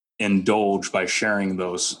indulge by sharing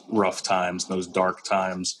those rough times, those dark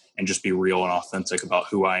times, and just be real and authentic about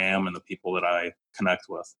who I am and the people that I connect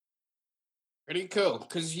with. Pretty cool.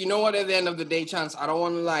 Because you know what, at the end of the day, Chance, I don't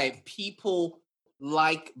want to lie. People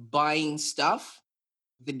like buying stuff,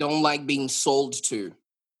 they don't like being sold to.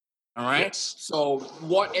 All right. Yes. So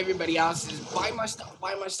what everybody else is, buy my stuff,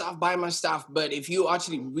 buy my stuff, buy my stuff. But if you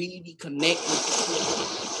actually really connect with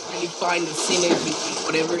people, really find the synergy,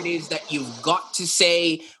 whatever it is that you've got to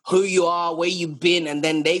say, who you are, where you've been, and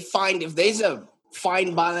then they find, if there's a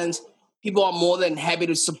fine balance, people are more than happy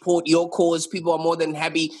to support your cause. People are more than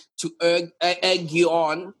happy to egg you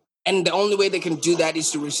on. And the only way they can do that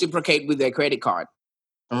is to reciprocate with their credit card.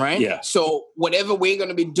 All right. Yeah. So whatever we're going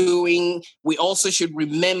to be doing, we also should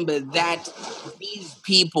remember that these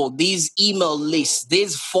people, these email lists,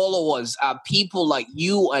 these followers are people like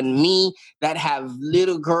you and me that have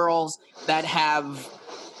little girls, that have,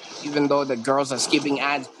 even though the girls are skipping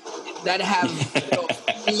ads, that have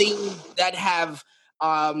feelings, that have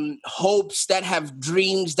hopes, that have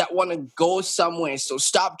dreams, that want to go somewhere. So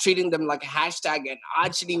stop treating them like a hashtag and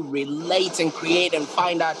actually relate and create and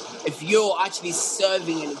find out if you're actually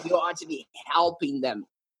serving and if you're actually helping them.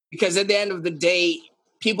 Because at the end of the day,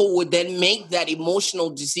 people would then make that emotional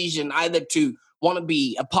decision either to want to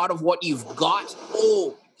be a part of what you've got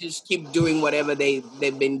or just keep doing whatever they've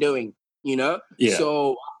been doing, you know? Yeah.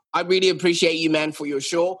 So I really appreciate you, man, for your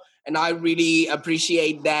show. And I really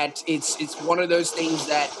appreciate that it's one of those things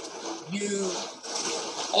that you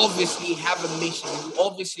obviously have a mission. You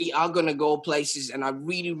obviously are going to go places. And I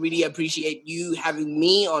really, really appreciate you having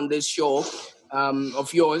me on this show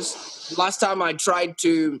of yours. Last time I tried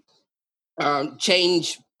to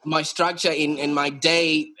change my structure in my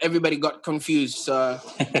day, everybody got confused. So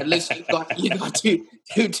at least you got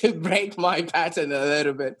to break my pattern a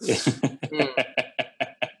little bit.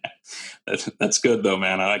 That's good though,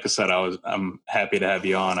 man. Like I said, I'm happy to have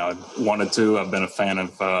you on. I've been a fan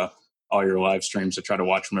of all your live streams. I try to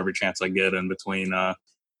watch them every chance I get in between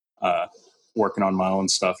working on my own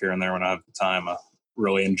stuff here and there when I have the time. I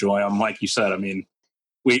really enjoy them. Like you said, I mean,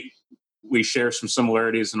 we share some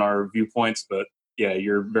similarities in our viewpoints, but yeah,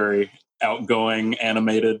 you're very outgoing,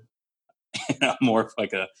 animated. I'm more of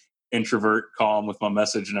like a introvert, calm with my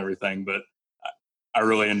message and everything, but I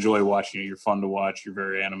really enjoy watching you. You're fun to watch. You're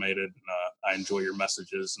very animated. And, I enjoy your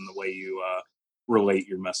messages and the way you relate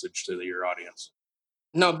your message to your audience.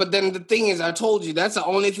 No, but then the thing is, I told you that's the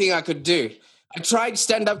only thing I could do. I tried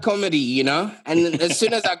stand-up comedy, you know, and as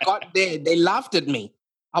soon as I got there, they laughed at me.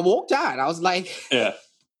 I walked out. I was like, Yeah.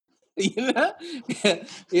 you know,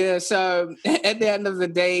 yeah. So at the end of the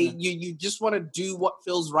day, you just want to do what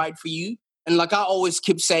feels right for you. And like I always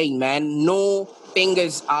keep saying, man, no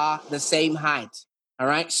fingers are the same height. All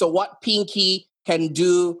right. So what pinky can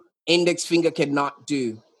do, index finger cannot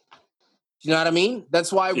do. You know what I mean?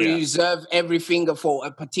 That's why we Yeah. reserve every finger for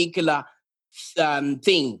a particular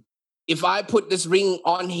thing. If I put this ring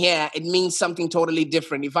on here, it means something totally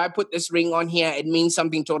different. If I put this ring on here, it means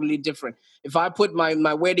something totally different. If I put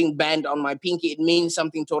my wedding band on my pinky, it means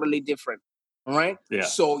something totally different. All right? Yeah.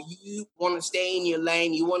 So you want to stay in your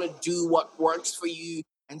lane. You want to do what works for you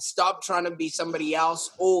and stop trying to be somebody else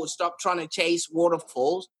or stop trying to chase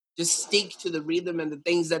waterfalls. Just stick to the rhythm and the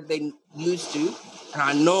things that they used to. And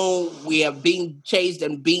I know we are being chased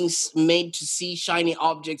and being made to see shiny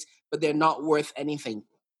objects, but they're not worth anything.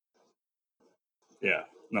 Yeah.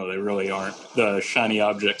 No, they really aren't. The shiny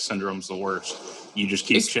object syndrome's the worst. You just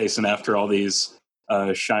keep chasing after all these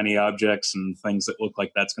shiny objects and things that look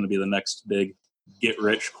like that's going to be the next big get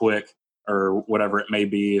rich quick or whatever it may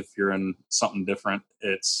be. If you're in something different,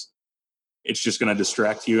 it's just going to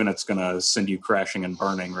distract you and it's going to send you crashing and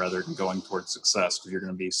burning rather than going towards success, because you're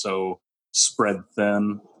going to be so spread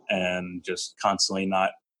thin and just constantly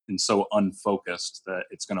not and so unfocused that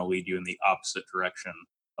it's going to lead you in the opposite direction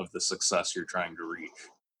of the success you're trying to reach.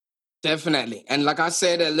 Definitely. And like I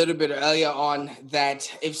said a little bit earlier on,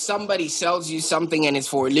 that if somebody sells you something and it's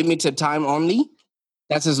for a limited time only,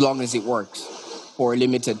 that's as long as it works for a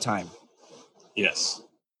limited time. Yes.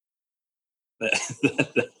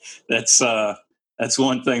 That's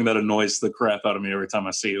one thing that annoys the crap out of me every time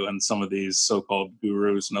I see you. And some of these so-called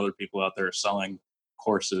gurus and other people out there selling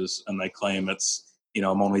courses, and they claim it's,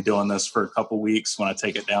 I'm only doing this for a couple weeks. When I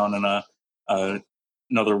take it down in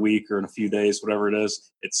another week or in a few days, whatever it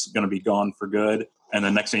is, it's going to be gone for good. And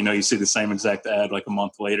then next thing you know, you see the same exact ad like a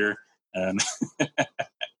month later, and I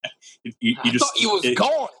thought you was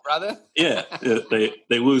gone, brother. Yeah,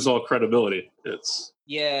 they lose all credibility. It's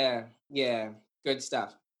yeah, good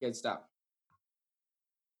stuff.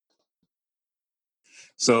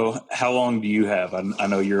 So how long do you have? I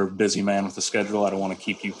know you're a busy man with a schedule. I don't want to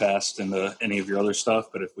keep you past into any of your other stuff,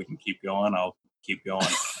 but if we can keep going, I'll keep going.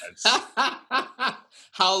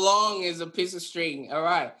 How long is a piece of string? All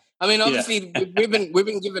right. I mean, obviously, we've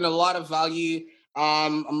been given a lot of value. I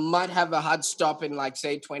might have a hard stop in like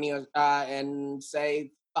say 20 and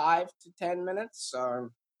say 5 to 10 minutes. So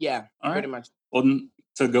yeah, all pretty right. much. Well,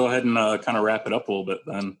 to go ahead and kind of wrap it up a little bit,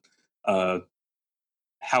 then,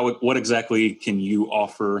 what exactly can you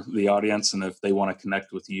offer the audience, and if they want to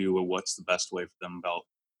connect with you, what's the best way for them about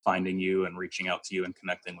finding you and reaching out to you and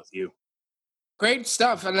connecting with you? Great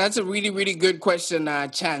stuff, and that's a really, really good question,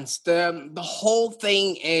 Chance. The whole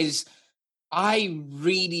thing is, I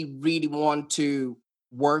really, really want to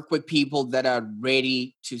work with people that are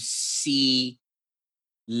ready to see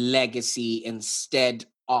legacy instead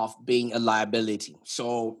of being a liability.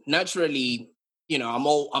 So naturally, I'm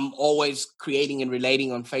always creating and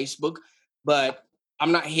relating on Facebook, but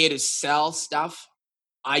I'm not here to sell stuff.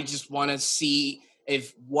 I just want to see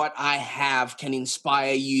if what I have can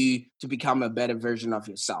inspire you to become a better version of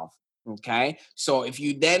yourself. Okay. So if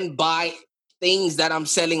you then buy things that I'm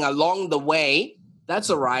selling along the way, that's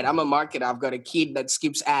all right. I'm a marketer. I've got a kid that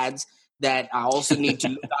skips ads that I also need to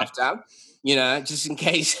look after, just in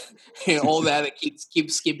case all the other kids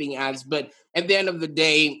keep skipping ads. But at the end of the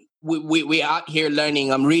day, we're out here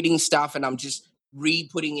learning. I'm reading stuff and I'm just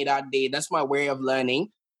re-putting it out there. That's my way of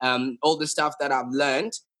learning. All the stuff that I've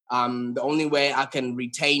learned, the only way I can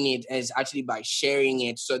retain it is actually by sharing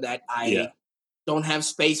it, so that I don't have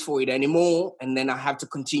space for it anymore, and then I have to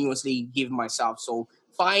continuously give myself. So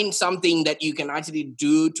find something that you can actually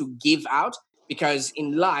do to give out, because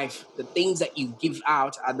in life, the things that you give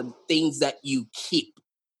out are the things that you keep.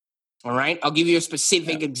 All right. I'll give you a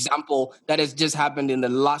specific example that has just happened in the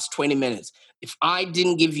last 20 minutes. If I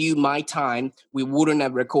didn't give you my time, we wouldn't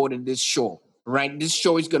have recorded this show, right? This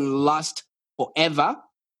show is going to last forever.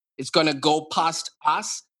 It's going to go past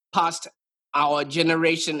us, past our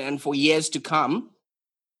generation, and for years to come.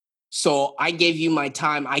 So I gave you my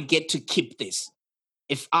time. I get to keep this.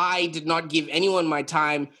 If I did not give anyone my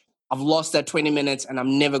time, I've lost that 20 minutes and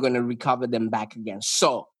I'm never going to recover them back again.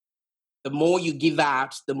 So the more you give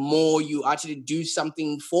out, the more you actually do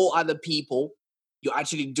something for other people, you're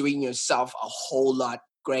actually doing yourself a whole lot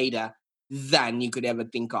greater than you could ever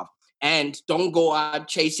think of. And don't go out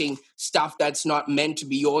chasing stuff that's not meant to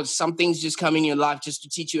be yours. Some things just come in your life just to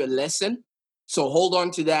teach you a lesson. So hold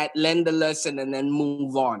on to that, learn the lesson, and then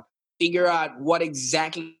move on. Figure out what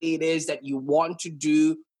exactly it is that you want to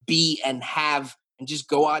do, be, and have, and just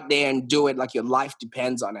go out there and do it like your life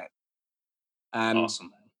depends on it.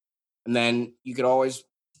 Awesome. And then you could always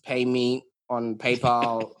pay me on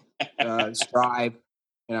PayPal, Stripe,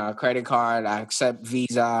 credit card. I accept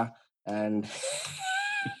Visa, and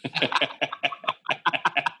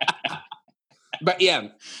but yeah,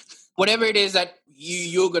 whatever it is that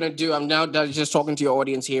you're gonna do. I'm now just talking to your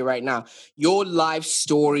audience here right now. Your life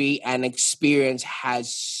story and experience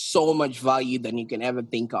has so much value than you can ever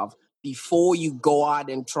think of. Before you go out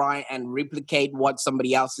and try and replicate what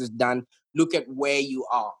somebody else has done, look at where you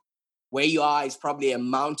are. Where you are is probably a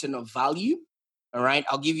mountain of value. All right.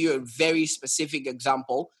 I'll give you a very specific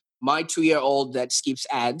example. My 2-year-old that skips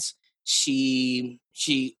ads, she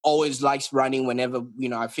always likes running. Whenever,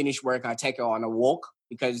 I finish work, I take her on a walk,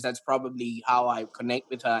 because that's probably how I connect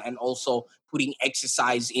with her, and also putting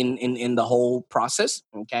exercise in the whole process.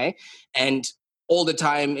 Okay. And all the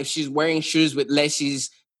time. If she's wearing shoes with laces,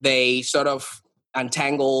 they sort of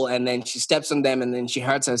untangle, and then she steps on them, and then she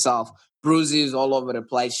hurts herself. Bruises all over the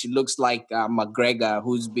place. She looks like McGregor,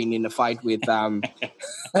 who's been in a fight with, all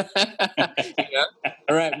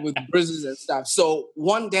right, with bruises and stuff. So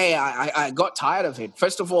one day I got tired of it.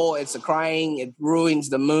 First of all, it's the crying; it ruins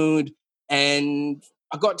the mood, and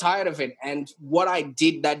I got tired of it. And what I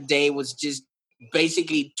did that day was just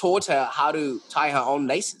basically taught her how to tie her own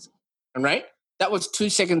laces. All right, that was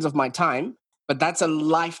 2 seconds of my time, but that's a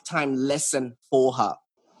lifetime lesson for her.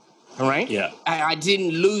 All right. Yeah. I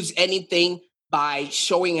didn't lose anything by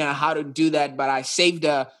showing her how to do that, but I saved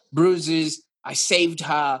her bruises. I saved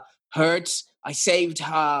her hurts. I saved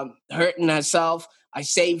her hurting herself. I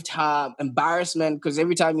saved her embarrassment, because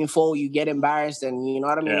every time you fall, you get embarrassed. And you know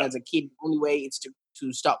what I mean? Yeah. As a kid, the only way is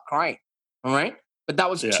to stop crying. All right. But that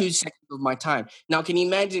was 2 seconds of my time. Now, can you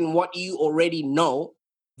imagine what you already know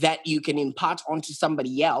that you can impart onto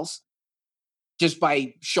somebody else just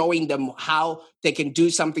by showing them how they can do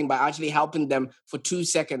something by actually helping them for 2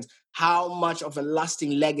 seconds? How much of a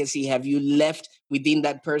lasting legacy have you left within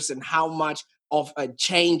that person? How much of a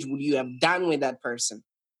change would you have done with that person?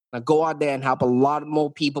 Now go out there and help a lot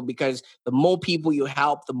more people, because the more people you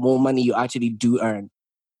help, the more money you actually do earn.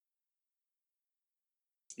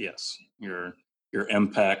 Yes. Your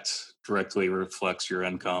impact directly reflects your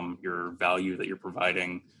income. Your value that you're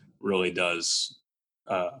providing really does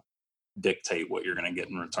dictate what you're going to get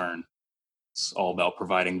in return. It's all about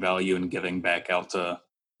providing value and giving back out to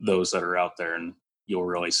those that are out there, and you'll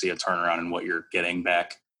really see a turnaround in what you're getting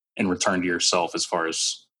back in return to yourself as far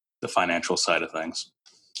as the financial side of things.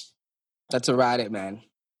 That's about it, man.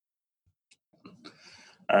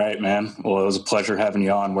 All right, man. Well, it was a pleasure having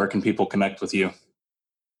you on. Where can people connect with you?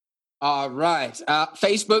 All right.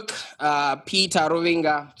 Facebook, P.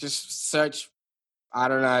 Taruvinga. Just search. I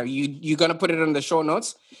don't know. You're going to put it in the show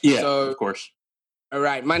notes? Yeah, so, of course. All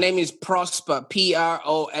right. My name is Prosper, Prosper.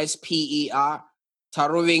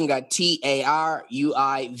 Taruvinga,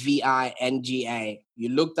 Taruivinga. You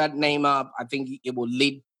look that name up, I think it will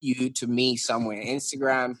lead you to me somewhere.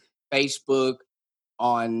 Instagram, Facebook,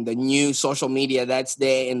 on the new social media that's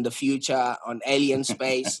there in the future, on Alien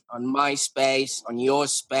Space, on my space, on your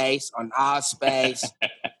space, on our space,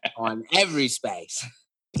 on every space.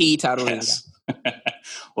 P. Taruvinga. Yes.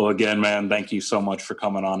 Well, again, man, thank you so much for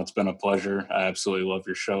coming on. It's been a pleasure. I absolutely love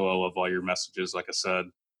your show. I love all your messages. Like I said,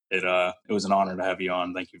 it was an honor to have you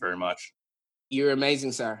on. Thank you very much. You're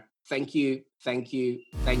amazing, sir. Thank you. Thank you.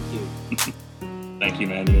 Thank you. Thank you,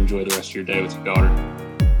 man. You enjoy the rest of your day with your daughter.